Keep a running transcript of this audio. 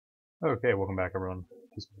Okay, welcome back everyone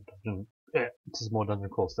to some more Dungeon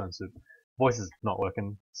Crawl Stone Soup. Voice is not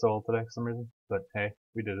working so well today for some reason, but hey,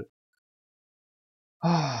 we did it.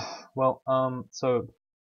 Well, so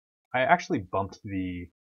I actually bumped the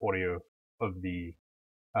audio of the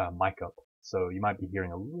mic up, so you might be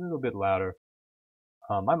hearing a little bit louder.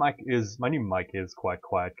 My new mic is quite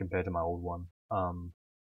quiet compared to my old one.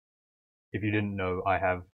 If you didn't know, I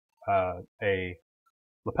have a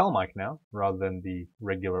lapel mic now, rather than the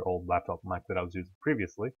regular old laptop mic that I was using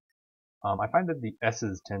previously. I find that the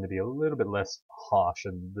S's tend to be a little bit less harsh,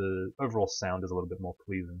 and the overall sound is a little bit more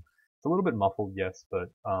pleasing. It's a little bit muffled, yes, but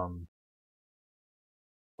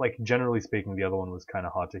like generally speaking, the other one was kind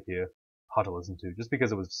of hard to hear, hard to listen to, just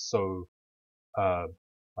because it was so uh,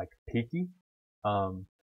 like peaky. Um,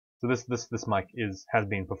 so this mic has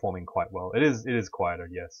been performing quite well. It is quieter,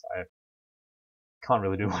 yes. I can't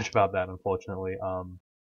really do much about that, unfortunately.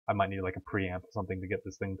 I might need like a preamp or something to get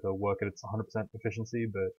this thing to work at its 100% efficiency,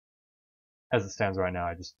 but as it stands right now,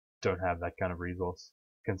 I just don't have that kind of resource,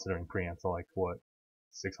 considering preamps are like, what,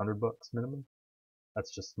 600 bucks minimum?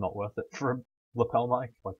 That's just not worth it for a lapel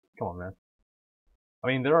mic. Like, come on, man. I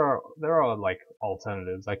mean, there are like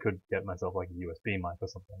alternatives. I could get myself like a USB mic or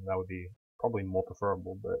something. That would be probably more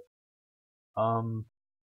preferable, but I don't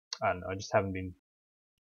know. I just haven't been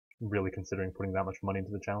really considering putting that much money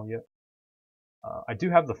into the channel yet. I do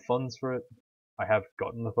have the funds for it. I have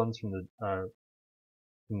gotten the funds from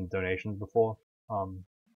donations before.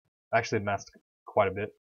 Actually amassed quite a bit,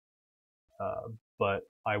 but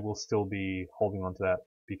I will still be holding on to that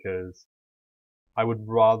because I would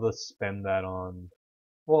rather spend that on.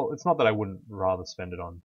 Well, it's not that I wouldn't rather spend it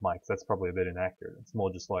on mics. That's probably a bit inaccurate. It's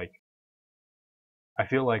more just like I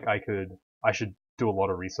feel like I should do a lot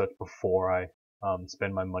of research before I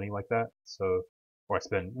spend my money like that. So, or I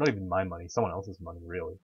spend not even my money, someone else's money,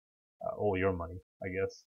 really, all your money, I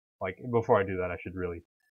guess. Like before I do that, I should really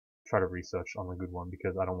try to research on a good one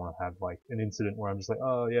because I don't want to have like an incident where I'm just like,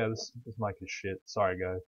 oh yeah, this mic is shit. Sorry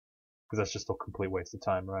guys, because that's just a complete waste of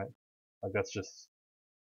time, right? Like that's just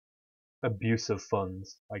abuse of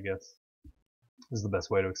funds, I guess, is the best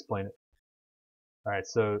way to explain it. Alright,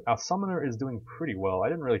 so our summoner is doing pretty well. I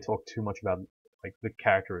didn't really talk too much about like the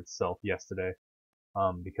character itself yesterday,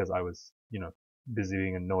 because I was, busy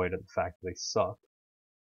being annoyed at the fact that they suck.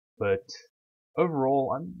 But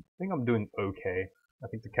overall, I think I'm doing okay. I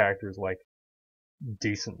think the character is like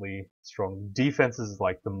decently strong. Defense is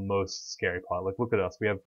like the most scary part. Like look at us, we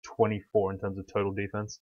have 24 in terms of total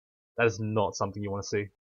defense. That is not something you want to see.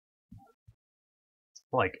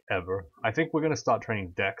 Like ever. I think we're gonna start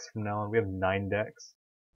training decks from now on. We have 9 decks.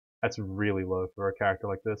 That's really low for a character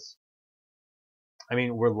like this. I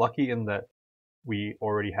mean, we're lucky in that we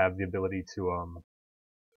already have the ability to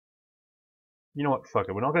you know what? Fuck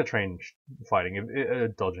it. We're not gonna train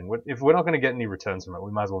fighting, dodging. If we're not gonna get any returns from it,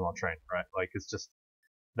 we might as well not train, right? Like it's just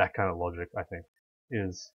that kind of logic. I think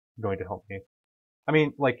is going to help me. I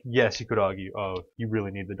mean, like, yes, you could argue, oh, you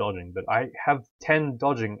really need the dodging, but I have 10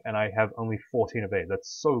 dodging and I have only 14 of 8. That's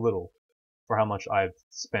so little for how much I've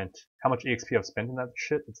spent, how much EXP I've spent in that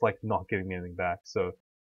shit. It's like not giving me anything back, so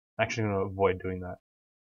I'm actually going to avoid doing that.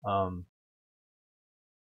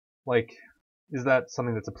 Like, is that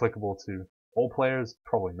something that's applicable to all players?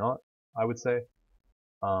 Probably not, I would say.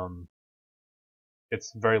 Um,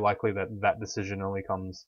 it's very likely that that decision only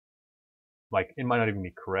comes, like, it might not even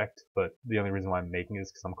be correct, but the only reason why I'm making it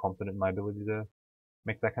is because I'm confident in my ability to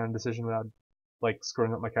make that kind of decision without like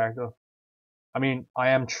screwing up my character. I mean, I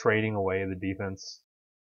am trading away the defense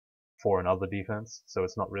for another defense, so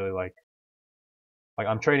it's not really like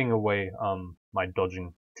I'm trading away my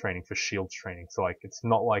dodging training for shields training. So like it's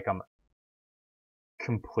not like I'm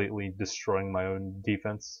completely destroying my own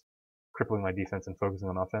defense, crippling my defense and focusing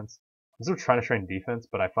on offense. I'm still trying to train defense,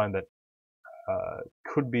 but I find that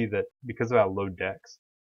could be that because of our low decks,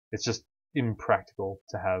 it's just impractical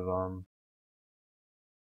to have oh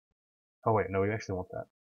wait, no, we actually want that.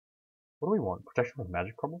 What do we want? Protection from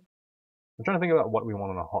magic problem? I'm trying to think about what we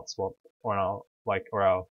want on a hot swap or our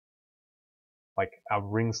our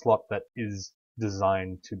ring slot that is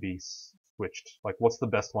designed to be switched. Like what's the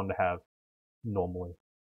best one to have normally?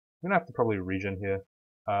 I'm gonna have to probably regen here.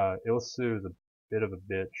 Ilsu is a bit of a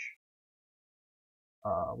bitch.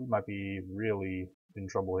 We might be really in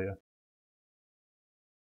trouble here.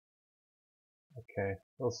 Okay,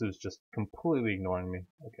 Ilsu's just completely ignoring me.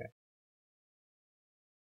 Okay.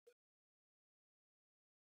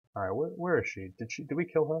 Alright, where is she? Did we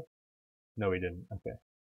kill her? No, we didn't. Okay.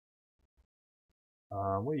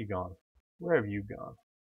 Where you gone? Where have you gone?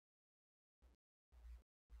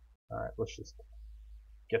 Alright, let's just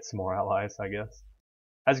get some more allies, I guess.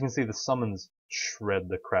 As you can see, the summons shred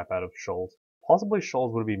the crap out of Shoals. Possibly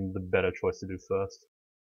Shoals would have been the better choice to do first.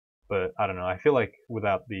 But I don't know, I feel like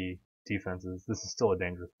without the defenses, this is still a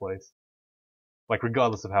dangerous place. Like,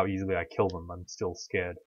 regardless of how easily I kill them, I'm still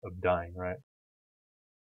scared of dying, right?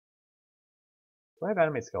 Do I have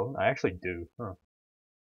Animate Skeleton? I actually do. Huh.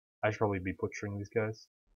 I should probably be butchering these guys.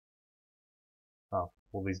 Oh,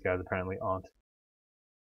 well these guys apparently aren't.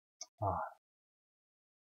 Ah,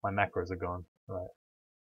 my macros are gone. Right.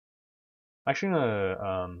 I'm actually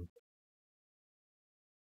gonna,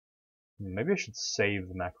 maybe I should save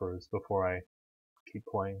the macros before I keep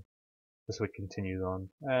playing. Just so it continues on.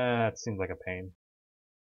 It seems like a pain.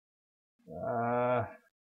 I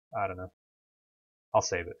don't know. I'll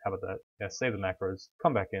save it. How about that? Yeah, save the macros.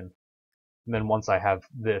 Come back in. And then once I have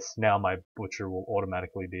this, now my butcher will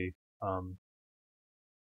automatically be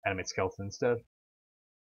animate skeleton instead.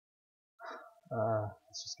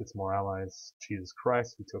 Let's just get some more allies. Jesus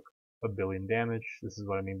Christ, we took 1 billion damage. This is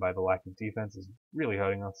what I mean by the lack of defense is really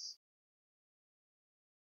hurting us.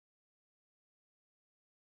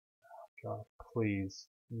 God, please.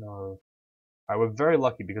 No. Alright, we're very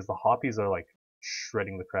lucky because the Harpies are like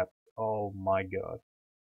shredding the crap. Oh my god.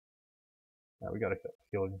 Now we got a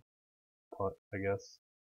healing pot, I guess.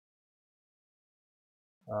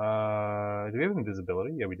 Do we have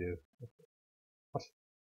invisibility? Yeah, we do. What?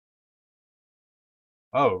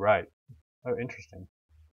 Oh, right. Oh, interesting.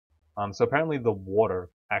 So apparently the water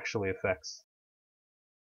actually affects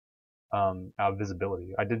our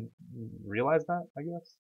visibility. I didn't realize that, I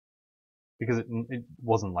guess, because it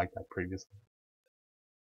wasn't like that previously.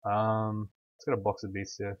 Let's get a box of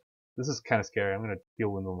beasts here. This is kind of scary. I'm gonna heal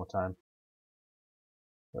wind one more time.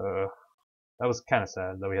 That was kind of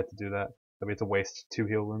sad that we had to do that. That we had to waste 2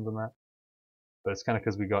 heal winds on that. But it's kind of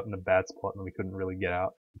because we got in a bad spot and we couldn't really get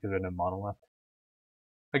out because we had no mana left.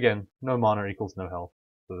 Again, no mana equals no health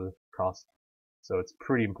for the cost. So it's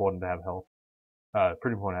pretty important to have health.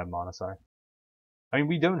 Pretty important to have mana, sorry. I mean,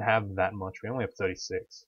 we don't have that much. We only have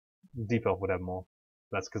 36. Deep Elf would have more.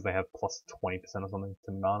 That's because they have plus 20% or something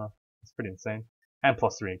to mana. It's pretty insane. And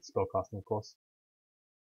plus 3 spellcasting, of course.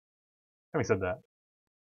 Having said that,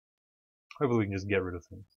 hopefully we can just get rid of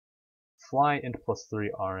things. Fly int plus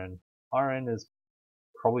 3 RN. RN is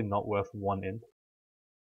probably not worth 1 int.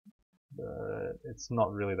 But it's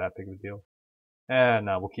not really that big of a deal.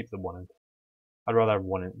 No, we'll keep the 1 int. I'd rather have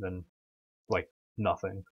 1 int than, like,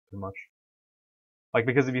 nothing, pretty much. Like,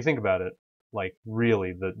 because if you think about it, like,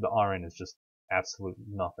 really, the RN is just absolute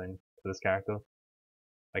nothing for this character.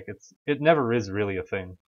 Like, it never is really a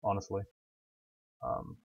thing, honestly.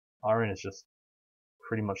 RN is just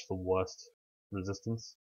pretty much the worst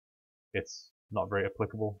resistance. It's not very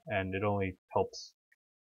applicable, and it only helps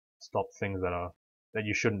stop things that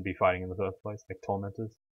you shouldn't be fighting in the first place, like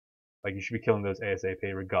tormentors. Like, you should be killing those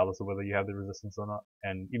ASAP regardless of whether you have the resistance or not,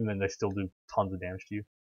 and even then they still do tons of damage to you.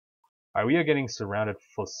 Alright, we are getting surrounded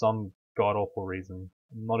for some god-awful reason.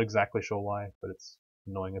 I'm not exactly sure why, but it's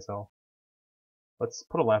annoying as hell. Let's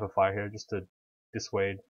put a lamp of fire here just to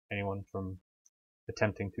dissuade anyone from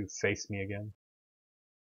attempting to face me again.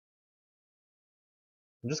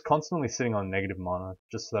 I'm just constantly sitting on negative mana,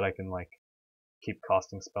 just so that I can, like, keep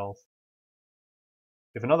casting spells.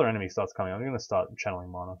 If another enemy starts coming, I'm gonna start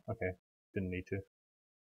channeling mana. Okay, didn't need to.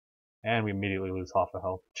 And we immediately lose half our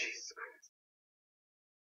health. Jesus Christ.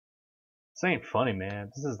 This ain't funny,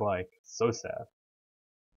 man. This is, like, so sad.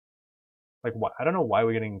 Like, what? I don't know why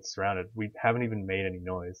we're getting surrounded. We haven't even made any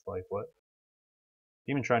noise. Like, what?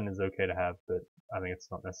 Demon Trident is okay to have, but I think it's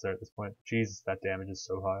not necessary at this point. Jesus, that damage is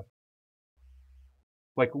so high.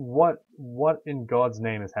 Like, what in God's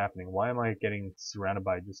name is happening? Why am I getting surrounded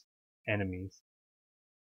by just enemies?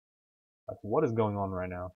 Like, what is going on right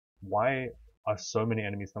now? Why are so many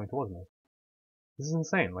enemies coming towards me? This is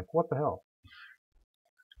insane. Like, what the hell?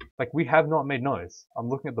 Like, we have not made noise. I'm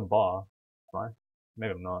looking at the bar. Am I?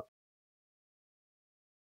 Maybe I'm not.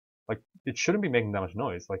 Like, it shouldn't be making that much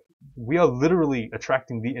noise. Like, we are literally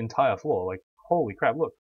attracting the entire floor. Like, holy crap,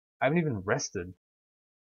 look. I haven't even rested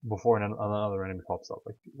before another enemy pops up.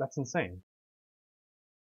 Like, that's insane.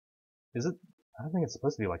 Is it? I don't think it's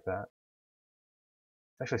supposed to be like that.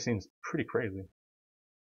 It actually seems pretty crazy.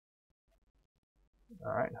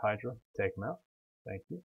 Alright, Hydra, take him out. Thank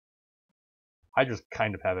you. Hydras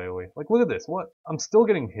kind of have AoE. Like, look at this. What? I'm still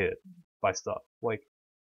getting hit by stuff. Like,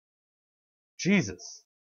 Jesus.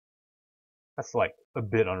 That's, like, a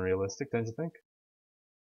bit unrealistic, don't you think?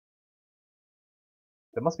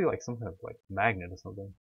 There must be, like, some kind of, like, magnet or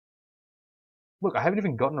something. Look, I haven't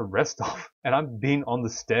even gotten a rest off, and I've been on the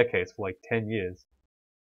staircase for, like, 10 years.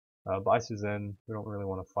 Bye, Suzanne. We don't really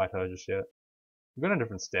want to fight her just yet. We've got a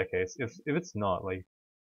different staircase. If it's not, like,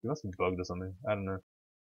 He must be bugged or something. I don't know.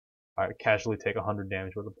 Alright, casually take 100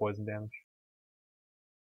 damage worth of poison damage.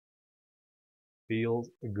 Feels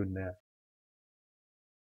good now.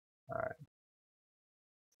 Alright.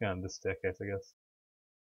 Let's go on this staircase, I guess.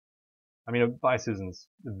 I mean, Vi Susan's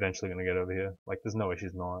eventually gonna get over here. Like, there's no way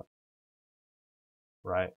she's not.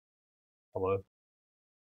 Right? Hello?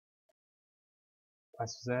 Vi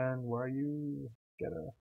Suzanne, where are you? Get her.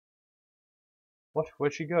 What?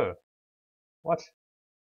 Where'd she go? What?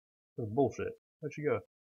 This is bullshit. Where'd she go?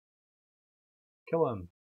 Kill him.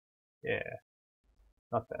 Yeah.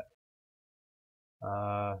 Not bad.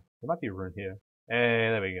 There might be a rune here. Hey,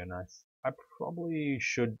 there we go, nice. I probably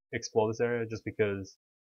should explore this area just because,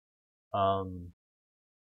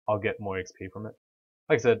 I'll get more XP from it.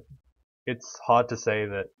 Like I said, it's hard to say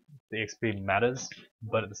that the XP matters,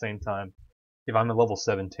 but at the same time, if I'm at level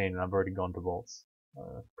 17 and I've already gone to vaults,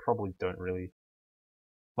 probably don't really,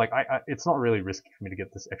 like, it's not really risky for me to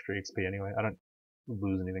get this extra XP anyway. I don't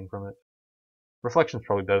lose anything from it. Reflection's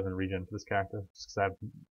probably better than regen for this character, just because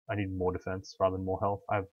I need more defense rather than more health.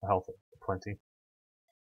 I have health plenty.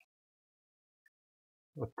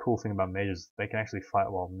 The cool thing about mages is they can actually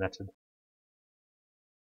fight while netted.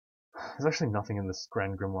 There's actually nothing in this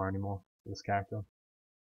Grand Grimoire anymore for this character.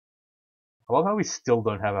 I love how we still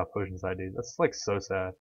don't have our potions ID. That's like so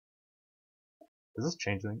sad. Does this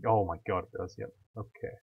change anything? Oh my god, it does, yep.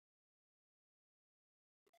 Okay.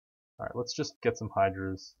 Alright, let's just get some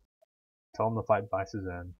Hydras. Tell them to fight by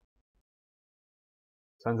Suzanne.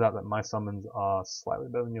 Turns out that my summons are slightly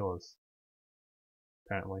better than yours.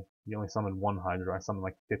 Apparently. You only summoned one Hydra, I summoned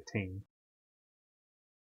like 15.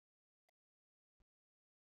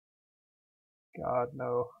 God,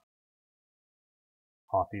 no.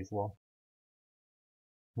 Harpies, lol.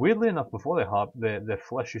 Weirdly enough, before they harp, their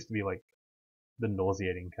flesh used to be like the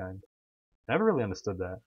nauseating kind. I never really understood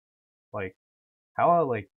that. Like, how are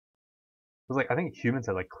like, because like I think humans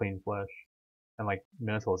had like clean flesh, and like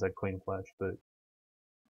minotaurs had clean flesh, but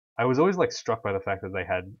I was always like struck by the fact that they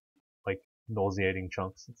had like nauseating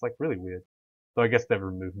chunks. It's like really weird. So I guess they've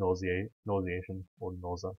removed nauseation or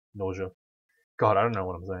nausea. God, I don't know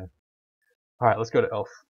what I'm saying. All right, let's go to Elf.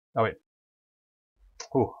 Oh wait,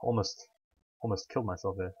 ooh, almost killed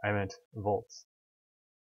myself there. I meant vaults.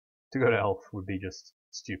 To go to Elf would be just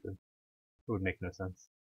stupid. It would make no sense.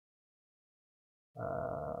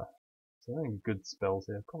 So any good spells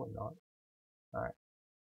here? Probably not. Alright.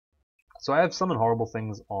 So I have summon horrible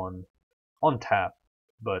things on tap,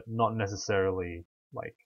 but not necessarily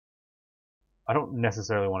like I don't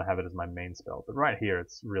necessarily want to have it as my main spell, but right here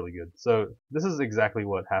it's really good. So this is exactly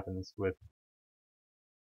what happens with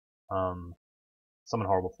summon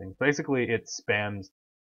horrible things. Basically it spams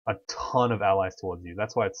a ton of allies towards you.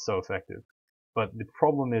 That's why it's so effective. But the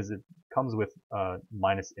problem is it comes with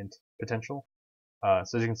minus int potential.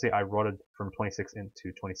 So as you can see, I rotted from 26 int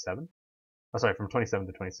to 27. Oh, sorry, from 27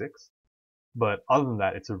 to 26. But other than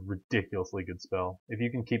that, it's a ridiculously good spell. If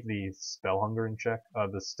you can keep the spell hunger in check,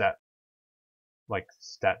 the stat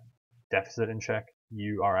deficit in check,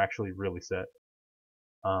 you are actually really set.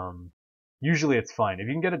 Usually it's fine. If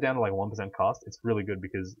you can get it down to like 1% cost, it's really good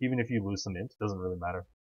because even if you lose some int, it doesn't really matter.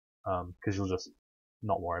 Because you'll just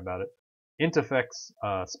not worry about it. Int affects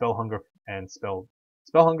spell hunger, spell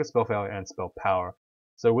failure, and spell power.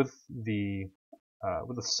 So with the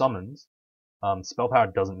summons, spell power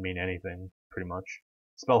doesn't mean anything pretty much.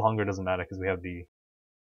 Spell hunger doesn't matter because we have the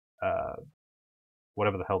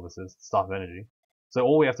whatever the hell this is, Staff of Energy. So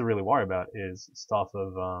all we have to really worry about is Staff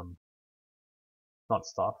of not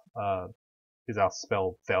Staff, is our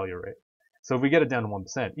spell failure rate. So if we get it down to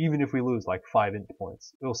 1%, even if we lose like 5 int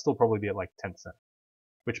points, it'll still probably be at like 10%,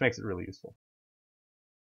 which makes it really useful.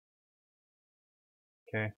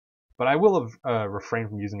 Okay, but I will have refrained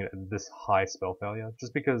from using it at this high spell failure,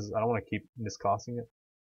 just because I don't want to keep miscasting it.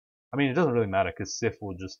 I mean, it doesn't really matter, because Sif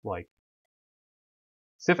will just, like...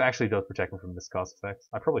 Sif actually does protect me from miscast effects.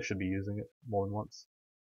 I probably should be using it more than once.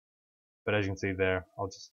 But as you can see there, I'll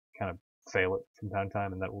just kind of fail it from time to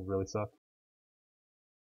time, and that will really suck.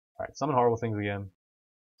 Alright, summon horrible things again.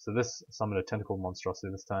 So this summoned a tentacled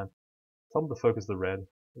monstrosity this time. Tell them to focus the red.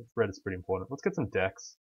 Red is pretty important. Let's get some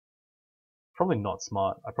dex. Probably not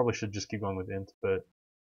smart. I probably should just keep going with int, but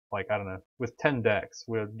like, I don't know. With 10 dex,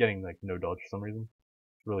 we're getting like no dodge for some reason.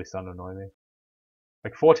 It's really starting to annoy me.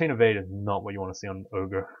 Like 14 evade is not what you want to see on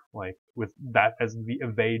Ogre. Like, with that as the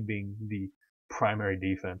evade being the primary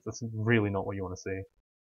defense, that's really not what you want to see.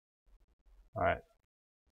 Alright.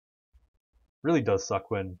 Really does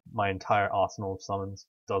suck when my entire arsenal of summons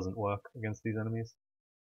doesn't work against these enemies.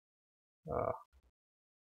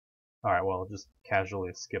 Alright, well, just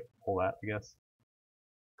casually skip all that, I guess.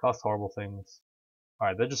 Cast horrible things.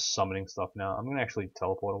 Alright, they're just summoning stuff now. I'm gonna actually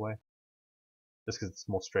teleport away. Just because it's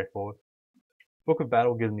more straightforward. Book of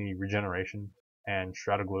Battle gives me regeneration and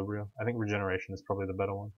Shroud of Globria. I think regeneration is probably the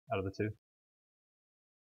better one out of the two.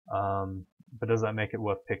 But does that make it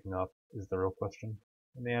worth picking up is the real question.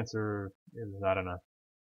 And the answer is, I don't know.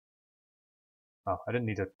 Oh, I didn't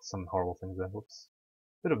need to summon horrible things there. Whoops.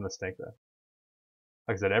 Bit of a mistake there.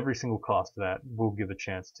 Like I said, every single cast of that will give a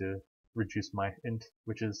chance to reduce my int,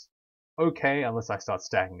 which is okay unless I start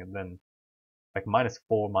stacking it. Then, like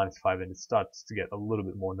 -4, -5 int, it starts to get a little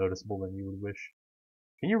bit more noticeable than you would wish.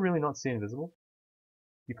 Can you really not see invisible?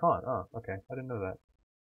 You can't. Oh, okay. I didn't know that.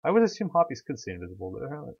 I would assume Harpies could see invisible, but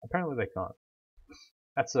apparently they can't.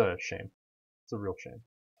 That's a shame. It's a real shame.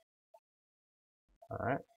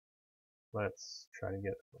 Alright. Let's try to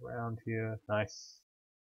get around here. Nice.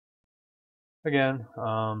 Again,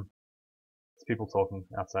 it's people talking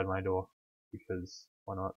outside my door, because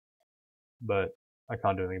why not? But I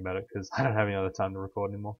can't do anything about it, because I don't have any other time to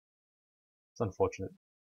record anymore. It's unfortunate.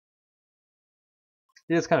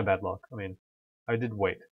 It is kind of bad luck. I mean, I did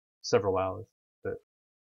wait several hours, but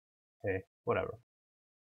hey, whatever.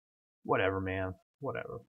 Whatever, man.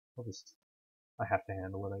 Whatever. I have to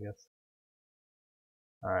handle it, I guess.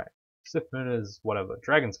 Alright. Sith Moon is whatever.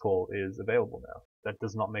 Dragon's Call is available now. That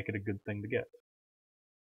does not make it a good thing to get.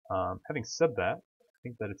 Having said that, I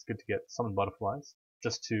think that it's good to get Summon Butterflies.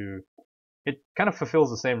 Just to... It kind of fulfills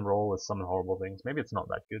the same role as Summon Horrible Things. Maybe it's not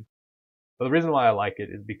that good. But the reason why I like it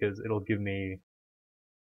is because it'll give me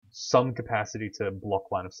some capacity to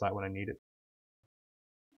block line of sight when I need it.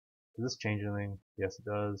 Does this change anything? Yes, it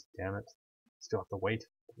does. Damn it. Still have to wait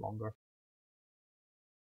longer.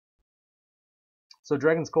 So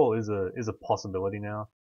Dragon's Call is a possibility now.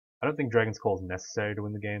 I don't think Dragon's Call is necessary to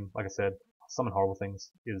win the game. Like I said, Summon Horrible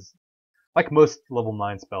Things is, like most level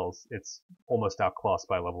 9 spells, it's almost outclassed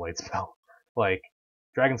by a level 8 spell. Like,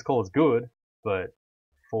 Dragon's Call is good, but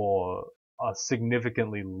for a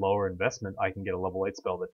significantly lower investment, I can get a level 8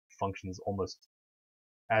 spell that functions almost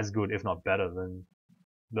as good, if not better, than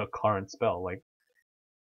the current spell. Like,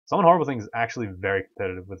 Summon Horrible Things is actually very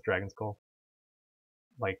competitive with Dragon's Call.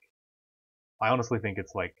 Like, I honestly think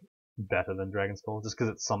it's like better than Dragon's Call, just because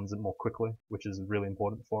it summons it more quickly, which is really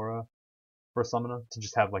important for a summoner to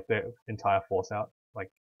just have like their entire force out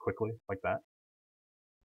like quickly like that.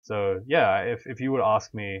 So yeah, if you would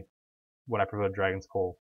ask me would I prefer Dragon's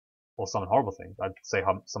Call or Summon Horrible Things, I'd say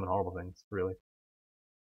Summon Horrible Things, really.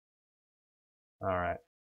 Alright.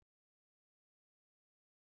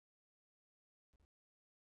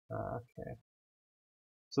 Okay.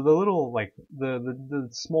 So the little, like, the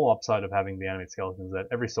small upside of having the animate skeleton is that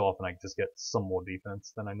every so often I just get some more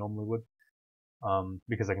defense than I normally would.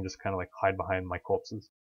 Because I can just kind of like hide behind my corpses.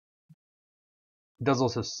 It does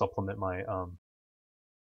also supplement my,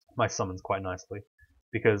 my summons quite nicely.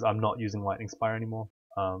 Because I'm not using Lightning Spire anymore.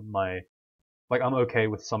 I'm okay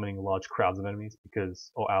with summoning large crowds of enemies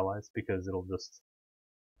or allies, because it'll just,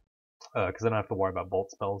 because I don't have to worry about bolt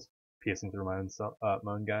spells piercing through my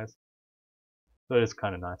own guys. So it is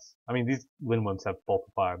kind of nice. I mean, these Linworms have Bolt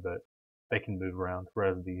of Fire, but they can move around,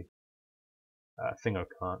 whereas the Thingo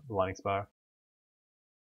can't, the Lightning Spire.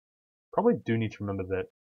 Probably do need to remember that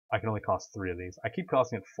I can only cast 3 of these. I keep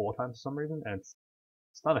casting it 4 times for some reason, and it's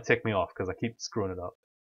starting to tick me off because I keep screwing it up.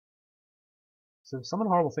 So Summon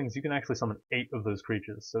Horrible Things, you can actually summon 8 of those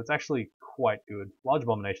creatures, so it's actually quite good. Large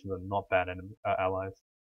Abominations are not bad allies.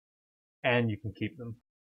 And you can keep them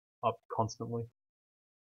up constantly.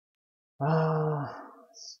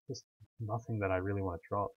 It's just nothing that I really want to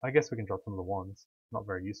drop. I guess we can drop some of the ones. Not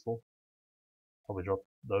very useful. Probably drop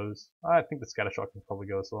those. I think the Scattershot can probably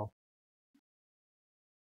go as well.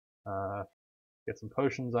 Get some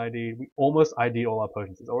potions ID'd. We almost ID'd all our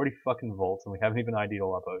potions. It's already fucking Vaults and we haven't even ID'd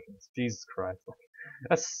all our potions. Jesus Christ.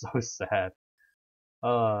 That's so sad.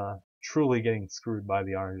 Truly getting screwed by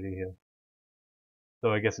the RNG here.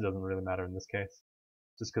 Though I guess it doesn't really matter in this case.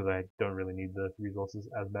 Just because I don't really need the resources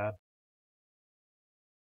as bad.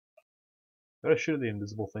 Gotta shoot at the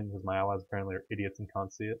invisible thing because my allies apparently are idiots and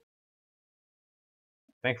can't see it.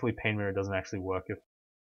 Thankfully Pain Mirror doesn't actually work if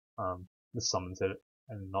the summons hit it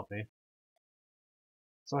and not me.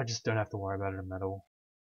 So I just don't have to worry about it in metal.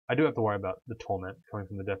 I do have to worry about the torment coming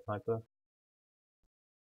from the Death Knight though.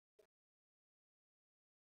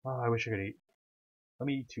 Oh, I wish I could eat. Let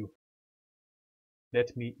me eat you.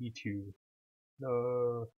 Let me eat you.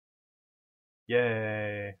 No.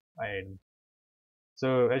 Yay! I ate him.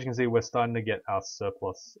 So as you can see, we're starting to get our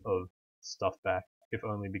surplus of stuff back, if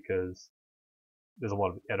only because there's a lot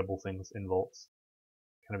of edible things in vaults.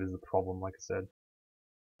 Kind of is the problem, like I said.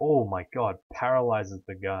 Oh my god, paralyzes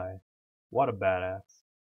the guy. What a badass.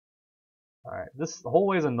 Alright, this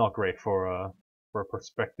hallways are not great for a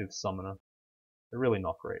prospective summoner. They're really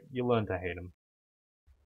not great. You learn to hate them.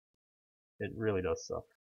 It really does suck.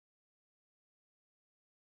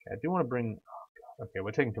 Okay, I do want to bring... Oh god, okay,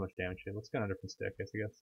 we're taking too much damage here. Let's go on a different staircase, I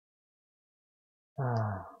guess.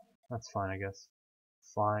 That's fine, I guess.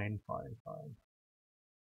 Fine.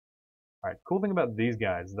 Alright, cool thing about these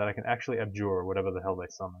guys is that I can actually abjure whatever the hell they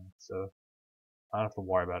summon, so I don't have to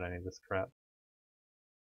worry about any of this crap.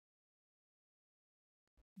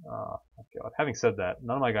 Oh god. Having said that,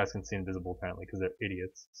 none of my guys can see invisible apparently because they're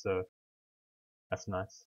idiots, so that's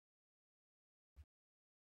nice.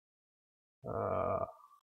 God.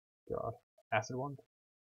 Acid Wand?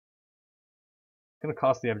 Gonna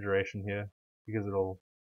cast the Abjuration here because it'll...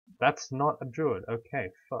 That's not abjured. Okay,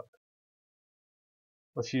 fuck.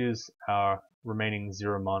 Let's use our remaining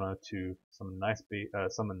 0 mana to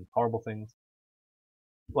summon horrible things.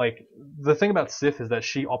 Like, the thing about Sif is that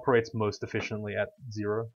she operates most efficiently at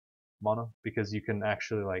 0 mana because you can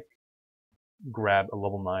actually, like, grab a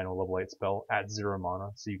level 9 or level 8 spell at 0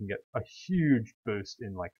 mana, so you can get a huge boost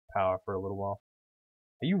in, like, power for a little while.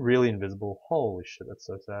 Are you really invisible? Holy shit, that's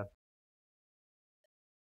so sad.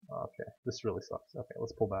 Okay, this really sucks. Okay,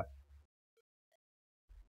 let's pull back.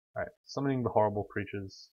 Alright, summoning the horrible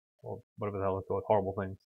creatures, or whatever the hell they're called, horrible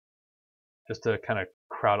things, just to kind of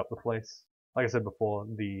crowd up the place. Like I said before,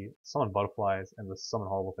 the summon butterflies and the summon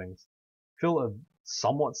horrible things fill a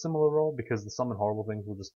somewhat similar role because the summon horrible things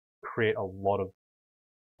will just create a lot of,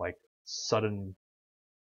 like, sudden,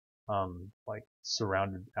 like,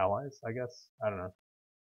 surrounded allies, I guess? I don't know.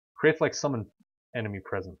 Creates, like, summon enemy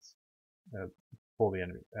presence for the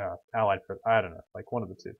enemy, allied presence, I don't know, like, one of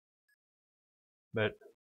the two. But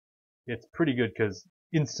it's pretty good because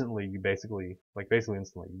instantly you basically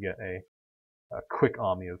instantly you get a quick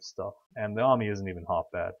army of stuff, and the army isn't even half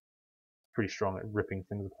bad. It's pretty strong at ripping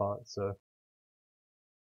things apart, so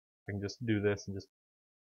I can just do this and just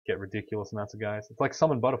get ridiculous amounts of guys. It's like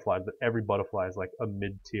summon butterflies, but every butterfly is like a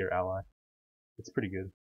mid-tier ally. It's pretty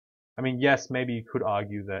good. I mean, yes, maybe you could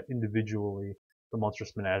argue that individually the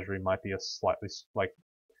Monstrous Menagerie might be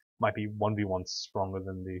might be 1v1 stronger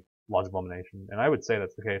than the Large Abomination, and I would say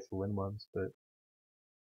that's the case for Lindworms, but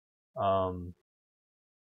I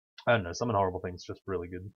don't know, summon horrible things just really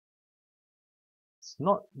good. It's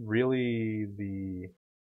not really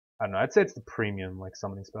I don't know, I'd say it's the premium, like,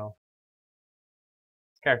 summoning spell.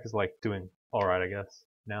 This character's, like, doing alright, I guess,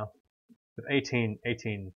 now. With 18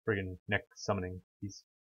 friggin' neck summoning, he's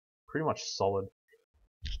pretty much solid.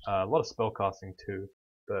 A lot of spell casting too,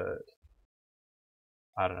 but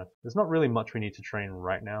I don't know. There's not really much we need to train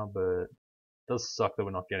right now, but it does suck that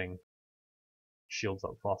we're not getting shields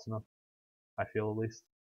up fast enough, I feel at least.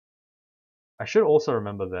 I should also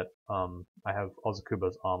remember that I have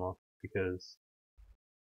Ozakuba's armor because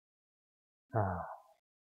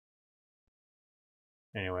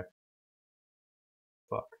anyway,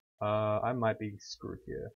 fuck. I might be screwed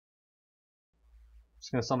here.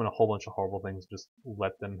 Just gonna summon a whole bunch of horrible things, just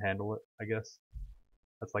let them handle it, I guess.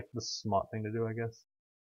 That's like the smart thing to do, I guess.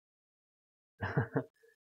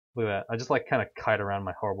 Look at that. I just like kind of kite around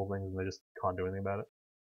my horrible things and they just can't do anything about it.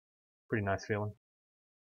 Pretty nice feeling.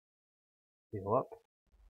 Heal up.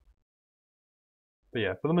 But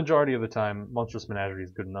yeah, for the majority of the time, Monstrous Menagerie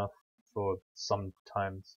is good enough for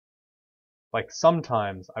sometimes. Like,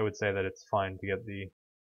 sometimes I would say that it's fine to get the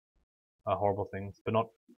horrible things, but not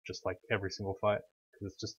just like every single fight,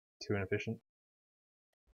 because it's just too inefficient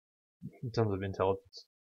in terms of intelligence.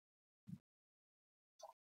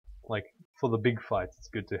 Like, for the big fights, it's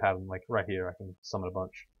good to have them, like, right here, I can summon a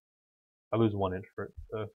bunch. I lose 1 inch for it,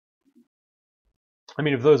 so. I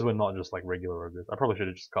mean, if those were not just, like, regular ogres, I probably should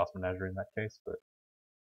have just cast Menagerie in that case, but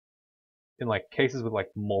in, like, cases with, like,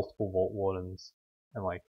 multiple Vault Wardens and,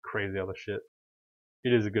 like, crazy other shit,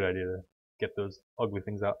 it is a good idea to get those ugly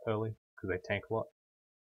things out early, because they tank a lot.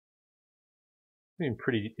 I've been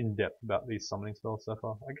pretty in-depth about these summoning spells so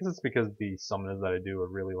far. I guess it's because the summoners that I do are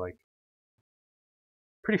really, like,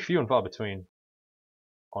 pretty few and far between,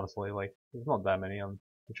 honestly. Like, there's not that many on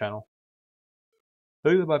the channel. I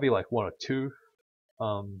think there might be, like, 1 or 2.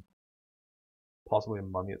 Possibly a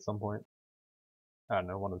mummy at some point. I don't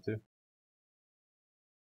know, 1 or 2.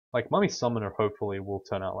 Like, Mummy Summoner hopefully will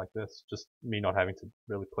turn out like this. Just me not having to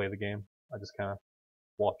really play the game. I just kind of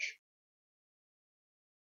watch.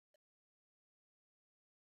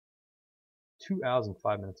 2 hours and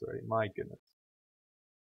 5 minutes already. My goodness.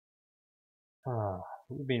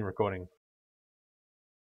 We've been recording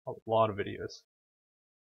a lot of videos.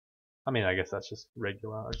 I mean, I guess that's just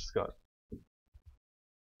regular.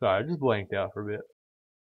 Sorry, I just blanked out for a bit.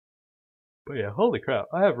 But yeah, holy crap,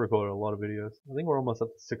 I have recorded a lot of videos. I think we're almost up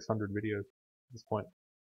to 600 videos at this point.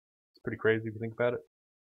 It's pretty crazy if you think about it.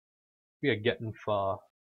 We are getting far.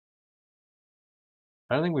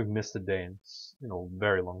 I don't think we've missed a day in a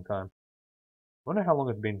very long time. I wonder how long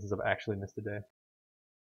it's been since I've actually missed a day.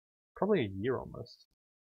 Probably a year almost.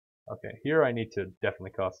 Okay, here I need to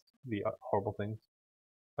definitely cast the horrible things.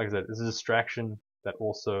 Like I said, it's a distraction that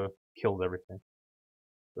also kills everything.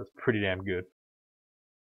 So it's pretty damn good.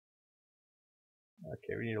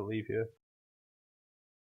 Okay, we need to leave here.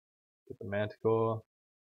 Get the manticore.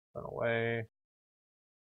 Run away.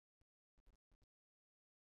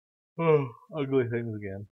 Oh, ugly things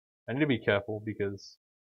again. I need to be careful because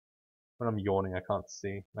when I'm yawning I can't see.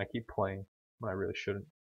 And I keep playing when I really shouldn't.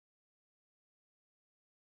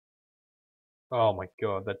 Oh my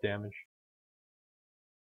god, that damage.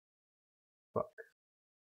 Fuck.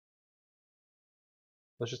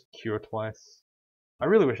 Let's just cure twice. I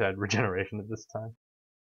really wish I had regeneration at this time.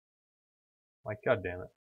 Like, god damn it.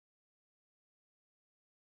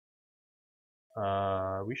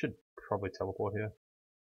 We should probably teleport here.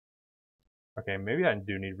 Okay, maybe I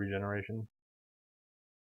do need regeneration.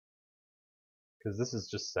 Because this is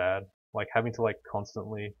just sad. Like, having to, like,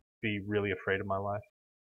 constantly be really afraid of my life.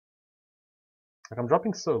 Like, I'm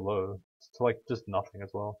dropping so low to, like, just nothing as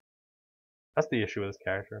well. That's the issue with this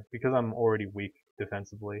character. Because I'm already weak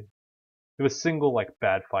defensively. If a single, like,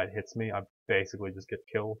 bad fight hits me, I basically just get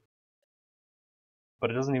killed. But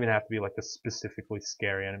it doesn't even have to be, like, a specifically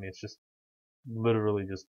scary enemy. It's just literally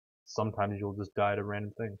just sometimes you'll just die to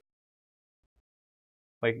random things.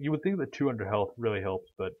 Like, you would think that 200 health really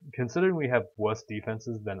helps, but considering we have worse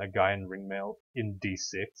defenses than a guy in ringmail in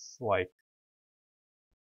D6, like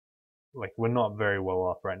we're not very well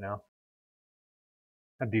off right now.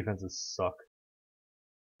 Our defenses suck.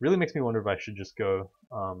 Really makes me wonder if I should just go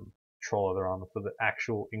troll other armor for the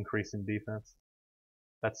actual increase in defense.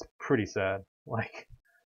 That's pretty sad. Like,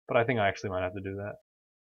 but I think I actually might have to do that.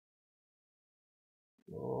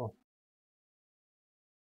 Oh.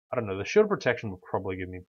 I don't know. The shield protection will probably give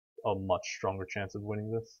me a much stronger chance of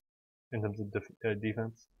winning this in terms of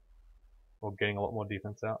defense, or getting a lot more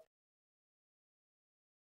defense out.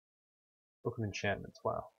 Book of Enchantments,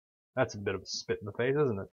 wow. That's a bit of a spit in the face,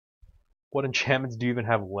 isn't it? What enchantments do you even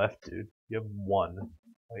have left, dude? You have one.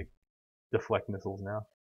 Like, deflect missiles now.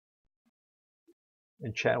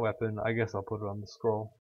 Enchant weapon, I guess I'll put it on the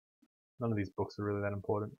scroll. None of these books are really that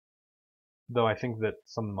important. Though I think that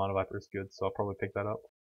Summon Mana Viper is good, so I'll probably pick that up.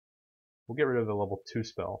 We'll get rid of the level 2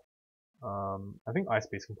 spell. I think Ice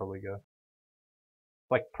Beast can probably go.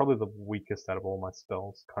 Like, probably the weakest out of all my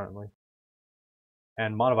spells currently.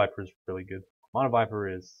 And Mana Viper is really good. Mana Viper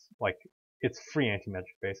is, like, it's free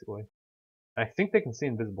anti-magic, basically. I think they can see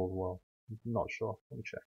invisible as well. I'm not sure. Let me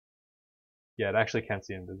check. Yeah, it actually can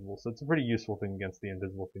see invisible, so it's a pretty useful thing against the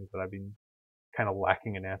invisible things that I've been kind of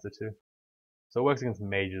lacking an answer to. So it works against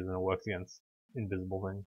mages and it works against invisible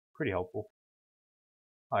things. Pretty helpful,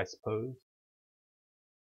 I suppose.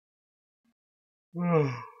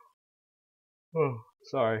 Oh,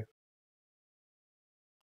 sorry.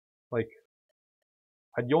 Like,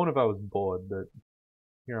 I'd yawn if I was bored, but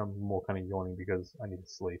here I'm more kind of yawning because I need to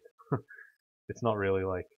sleep. It's not really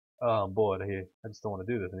like, oh, I'm bored here. I just don't want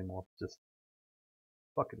to do this anymore. Just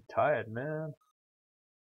fucking tired, man.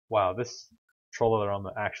 Wow, this troll other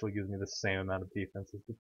armor actually gives me the same amount of defense as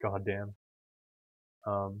the goddamn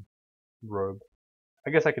robe. I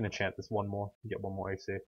guess I can enchant this one more and get one more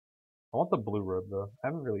AC. I want the blue robe though. I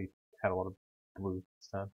haven't really had a lot of blue this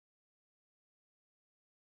time.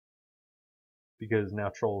 Because now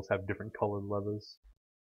trolls have different colored levers.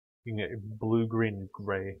 You can get blue, green, and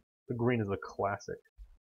gray. The green is a classic.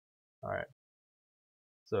 Alright.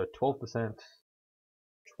 So 12%.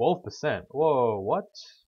 12%? Whoa, what?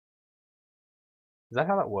 Is that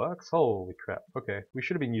how that works? Holy crap. Okay, we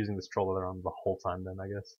should have been using this troll around the whole time then, I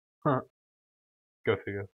guess. Go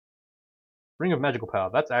figure. Ring of Magical Power.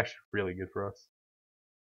 That's actually really good for us.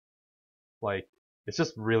 Like, it's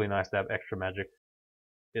just really nice to have extra magic.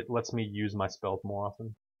 It lets me use my spells more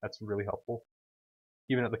often. That's really helpful.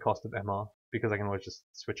 Even at the cost of MR, because I can always just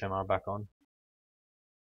switch MR back on.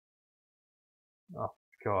 Oh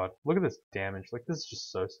god, look at this damage. Like, this is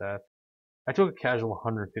just so sad. I took a casual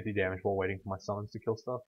 150 damage while waiting for my summons to kill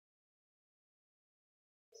stuff.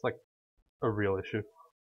 It's like a real issue.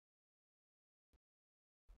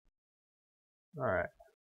 Alright.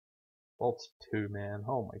 Bolts 2, man.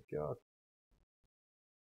 Oh my god.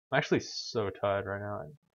 I'm actually so tired right now. I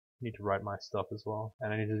need to write my stuff as well.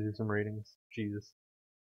 And I need to do some readings. Jesus.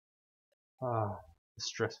 Ah, a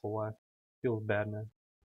stressful life. Feels bad, man.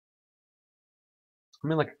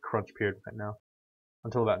 I'm in like a crunch period right now.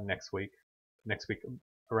 Until about next week. next week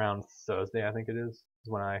around Thursday, I think it is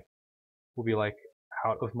when I will be like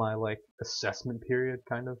out of my like assessment period,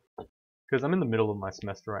 kind of, because I'm in the middle of my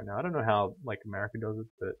semester right now. I don't know how like America does it,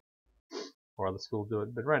 but or other schools do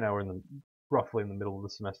it, but right now we're in the roughly in the middle of the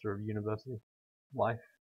semester of university life,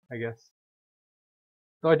 I guess.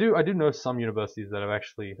 So I do know some universities that have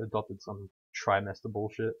actually adopted some trimester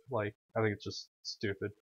bullshit. Like, I think it's just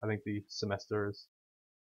stupid. I think the semester is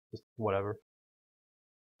just whatever.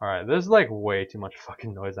 Alright, there's like way too much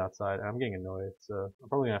fucking noise outside, and I'm getting annoyed, so I'm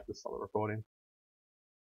probably gonna have to stop the recording.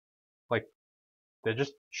 Like, they're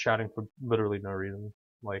just shouting for literally no reason.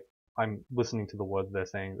 Like, I'm listening to the words they're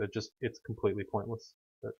saying, it's completely pointless.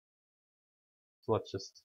 But, so let's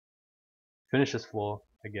just finish this floor,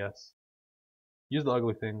 I guess. Use the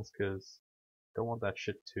ugly things, cause don't want that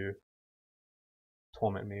shit to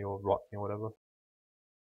torment me or rot me or whatever.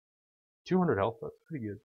 200 health, that's pretty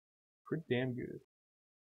good. Pretty damn good.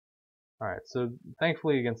 Alright, so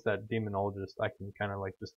thankfully against that demonologist, I can kind of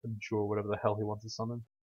like just abjure whatever the hell he wants to summon.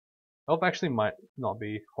 Health actually might not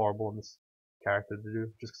be horrible in this character to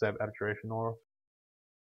do, just because I have Abjuration Aura.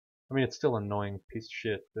 I mean, it's still an annoying piece of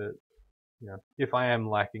shit, but, you know, if I am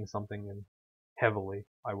lacking something in heavily,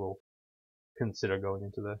 I will consider going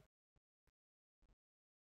into there.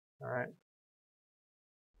 Alright.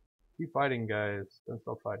 Keep fighting, guys. Don't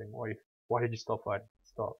stop fighting. Why did you stop fighting?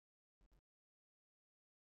 Stop.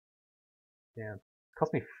 Damn. It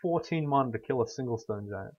cost me 14 mana to kill a single stone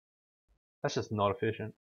giant. That's just not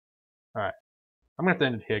efficient. Alright. I'm gonna have to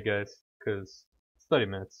end it here, guys, because it's 30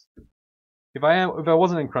 minutes. If I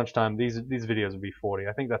wasn't in crunch time, these videos would be 40.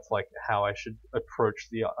 I think that's like how I should approach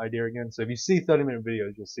the idea again. So if you see 30-minute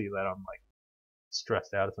videos, you'll see that I'm like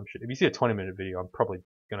stressed out or some shit. If you see a 20-minute video, I'm probably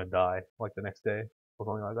gonna die like the next day or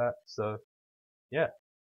something like that. So yeah.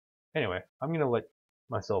 Anyway, I'm gonna let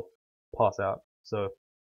myself pass out. So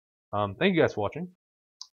thank you guys for watching,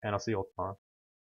 and I'll see you all tomorrow.